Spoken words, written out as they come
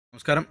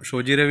നമസ്കാരം,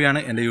 ഷോജി രവിയാണ്.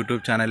 എൻ്റെ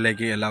യൂട്യൂബ്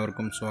ചാനലിലേക്ക്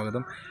എല്ലാവർക്കും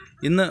സ്വാഗതം.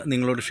 ഇന്ന്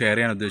നിങ്ങളോട് ഷെയർ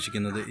ചെയ്യാൻ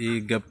ഉദ്ദേശിക്കുന്നത് ഈ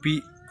ഗപ്പി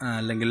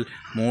അല്ലെങ്കിൽ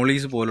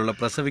മോളീസ് പോലുള്ള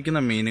പ്രസവിക്കുന്ന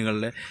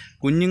മീനുകളിലെ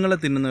കുഞ്ഞുങ്ങളെ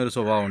തിന്നുന്ന ഒരു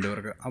സ്വഭാവമുണ്ട്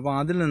ഇവർക്ക്. അപ്പോൾ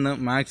അതിൽ നിന്ന്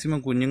മാക്സിമം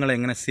കുഞ്ഞുങ്ങളെ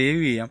എങ്ങനെ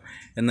സേവ് ചെയ്യാം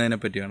എന്നതിനെ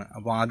പറ്റിയാണ്.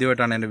 അപ്പോൾ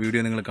ആദ്യമായിട്ടാണ് എൻ്റെ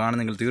വീഡിയോ നിങ്ങൾ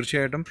കാണുന്നതെങ്കിൽ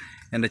തീർച്ചയായിട്ടും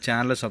എൻ്റെ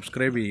ചാനൽ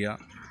സബ്സ്ക്രൈബ് ചെയ്യുക.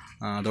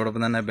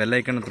 അതോടൊപ്പം തന്നെ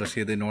ബെല്ലൈക്കൺ പ്രസ്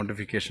ചെയ്ത്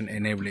നോട്ടിഫിക്കേഷൻ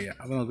എനേബിൾ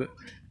ചെയ്യുക. അപ്പോൾ നമുക്ക്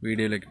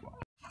വീഡിയോയിലേക്ക്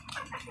പോകാം.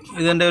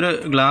 ഇതെൻ്റെ ഒരു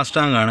ഗ്ലാസ്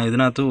ടാങ്കാണ്.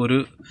 ഇതിനകത്ത് ഒരു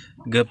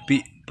ഗപ്പി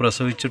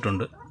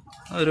പ്രസവിച്ചിട്ടുണ്ട്.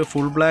 ഒരു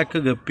ഫുൾ ബ്ലാക്ക്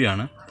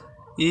ഗപ്പിയാണ്.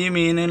 ഈ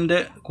മീനിൻ്റെ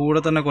കൂടെ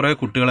തന്നെ കുറേ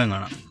കുട്ടികളെയും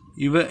കാണാം.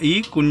 ഈ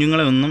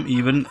കുഞ്ഞുങ്ങളെ ഒന്നും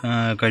ഇവൻ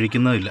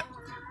കഴിക്കുന്നതില്ല.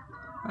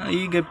 ഈ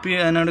ഗപ്പി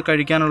അതിനോട്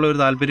കഴിക്കാനുള്ള ഒരു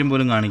താല്പര്യം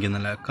പോലും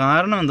കാണിക്കുന്നില്ല.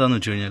 കാരണം എന്താണെന്ന്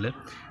വെച്ച് കഴിഞ്ഞാൽ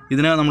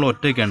ഇതിനെ നമ്മൾ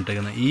ഒറ്റയ്ക്കാണ്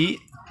ഇട്ടേക്കുന്നത്. ഈ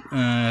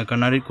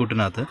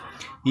കണ്ണാടിക്കൂട്ടിനകത്ത്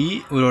ഈ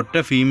ഒരു ഒറ്റ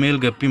ഫീമെയിൽ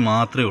ഗപ്പി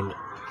മാത്രമേ ഉള്ളൂ.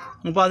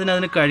 അപ്പോൾ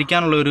അതിന്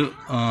കഴിക്കാനുള്ളൊരു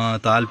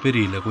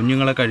താല്പര്യമില്ല.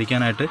 കുഞ്ഞുങ്ങളെ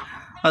കഴിക്കാനായിട്ട്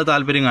അത്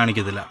താല്പര്യം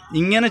കാണിക്കത്തില്ല.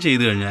 ഇങ്ങനെ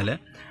ചെയ്തു കഴിഞ്ഞാൽ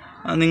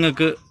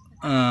നിങ്ങൾക്ക്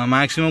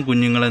മാക്സിമം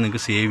കുഞ്ഞുങ്ങളെ നിങ്ങൾക്ക്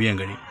സേവ് ചെയ്യാൻ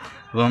കഴിയും.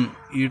 അപ്പം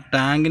ഈ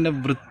ടാങ്കിൻ്റെ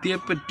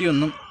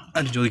വൃത്തിയെപ്പറ്റിയൊന്നും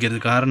അത് ചോദിക്കരുത്.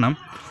 കാരണം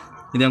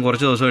ഇത് ഞാൻ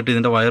കുറച്ച് ദിവസമായിട്ട്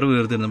ഇതിൻ്റെ വയറ്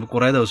വീർത്തിരുന്നപ്പോൾ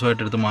കുറേ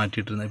ദിവസമായിട്ട് എടുത്ത്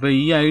മാറ്റിയിട്ടിരുന്നത്. ഇപ്പോൾ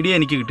ഈ ഐഡിയ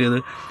എനിക്ക് കിട്ടിയത്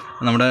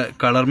നമ്മുടെ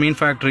കളർ മീൻ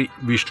ഫാക്ടറി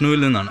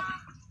വിഷ്ണുവിൽ നിന്നാണ്.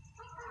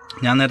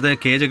 ഞാൻ നേരത്തെ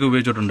കേജൊക്കെ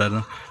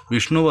ഉപയോഗിച്ചിട്ടുണ്ടായിരുന്നു.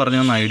 വിഷ്ണു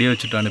പറഞ്ഞ ഐഡിയ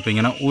വെച്ചിട്ടാണ് ഇപ്പോൾ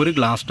ഇങ്ങനെ ഒരു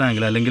ഗ്ലാസ്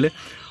ടാങ്കിൽ അല്ലെങ്കിൽ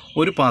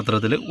ഒരു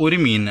പാത്രത്തിൽ ഒരു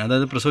മീനിനെ,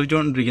 അതായത്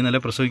പ്രസവിച്ചുകൊണ്ടിരിക്കുന്ന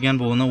അല്ലെങ്കിൽ പ്രസവിക്കാൻ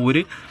പോകുന്ന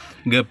ഒരു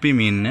ഗപ്പി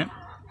മീനിനെ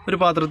ഒരു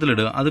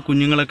പാത്രത്തിലിടുക. അത്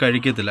കുഞ്ഞുങ്ങളെ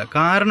കഴിക്കത്തില്ല.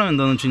 കാരണം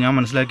എന്താണെന്ന് വെച്ചാൽ ഞാൻ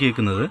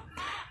മനസ്സിലാക്കിയേക്കുന്നത്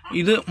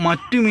ഇത്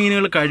മറ്റു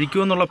മീനുകൾ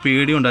കഴിക്കുമെന്നുള്ള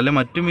പേടിയുണ്ട്, അല്ലെങ്കിൽ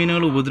മറ്റു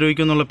മീനുകൾ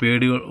ഉപദ്രവിക്കുമെന്നുള്ള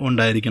പേടി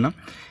കൊണ്ടായിരിക്കണം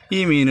ഈ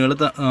മീനുകൾ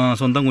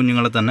സ്വന്തം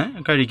കുഞ്ഞുങ്ങളെ തന്നെ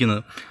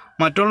കഴിക്കുന്നത്.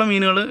 മറ്റുള്ള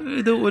മീനുകൾ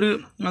ഇത് ഒരു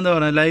എന്താ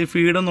പറയുക ലൈഫ്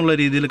ഫീഡ് എന്നുള്ള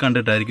രീതിയിൽ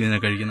കണ്ടിട്ടായിരിക്കും ഇതിനെ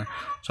കഴിക്കുന്നത്.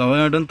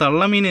 സ്വാഭാവികമായിട്ടും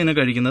തള്ള മീൻ ഇതിനെ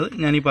കഴിക്കുന്നത്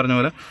ഞാൻ ഈ പറഞ്ഞ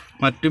പോലെ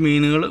മറ്റു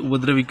മീനുകൾ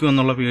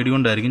ഉപദ്രവിക്കുമെന്നുള്ള പേടി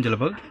കൊണ്ടായിരിക്കും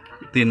ചിലപ്പോൾ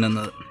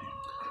തിന്നുന്നത്.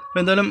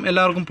 അപ്പോൾ എന്തായാലും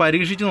എല്ലാവർക്കും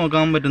പരീക്ഷിച്ച്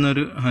നോക്കാൻ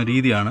പറ്റുന്നൊരു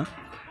രീതിയാണ്.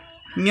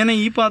 ഇങ്ങനെ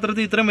ഈ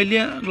പാത്രത്തിൽ ഇത്രയും വലിയ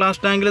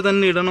ഗ്ലാസ് ടാങ്കിൽ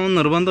തന്നെ ഇടണമെന്ന്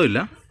നിർബന്ധമില്ല.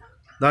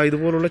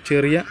 ഇതുപോലുള്ള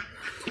ചെറിയ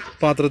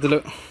പാത്രത്തിൽ,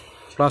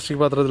 പ്ലാസ്റ്റിക്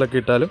പാത്രത്തിലൊക്കെ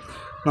ഇട്ടാലും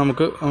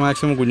നമുക്ക്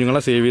മാക്സിമം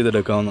കുഞ്ഞുങ്ങളെ സേവ്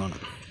ചെയ്തെടുക്കാവുന്നതാണ്.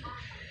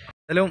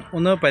 എന്തായാലും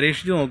ഒന്ന്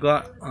പരീക്ഷിച്ച് നോക്കുക.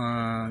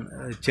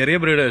 ചെറിയ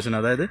ബ്രീഡേഴ്സിന്,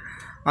 അതായത്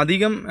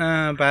അധികം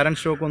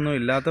പാരൻറ്റ് സ്റ്റോക്കൊന്നും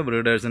ഇല്ലാത്ത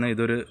ബ്രീഡേഴ്സിന്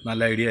ഇതൊരു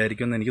നല്ല ഐഡിയ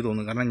ആയിരിക്കും എന്ന് എനിക്ക്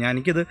തോന്നുന്നു. കാരണം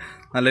എനിക്കിത്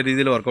നല്ല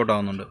രീതിയിൽ വർക്കൗട്ട്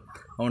ആവുന്നുണ്ട്.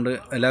 അതുകൊണ്ട്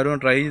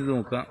എല്ലാവരും ട്രൈ ചെയ്ത്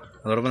നോക്കുക.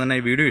 അതോടൊപ്പം തന്നെ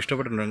ഈ വീഡിയോ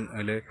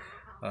ഇഷ്ടപ്പെട്ടിട്ടുണ്ടെങ്കിൽ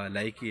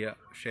ലൈക്ക് ചെയ്യുക,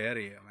 ഷെയർ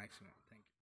ചെയ്യുക മാക്സിമം.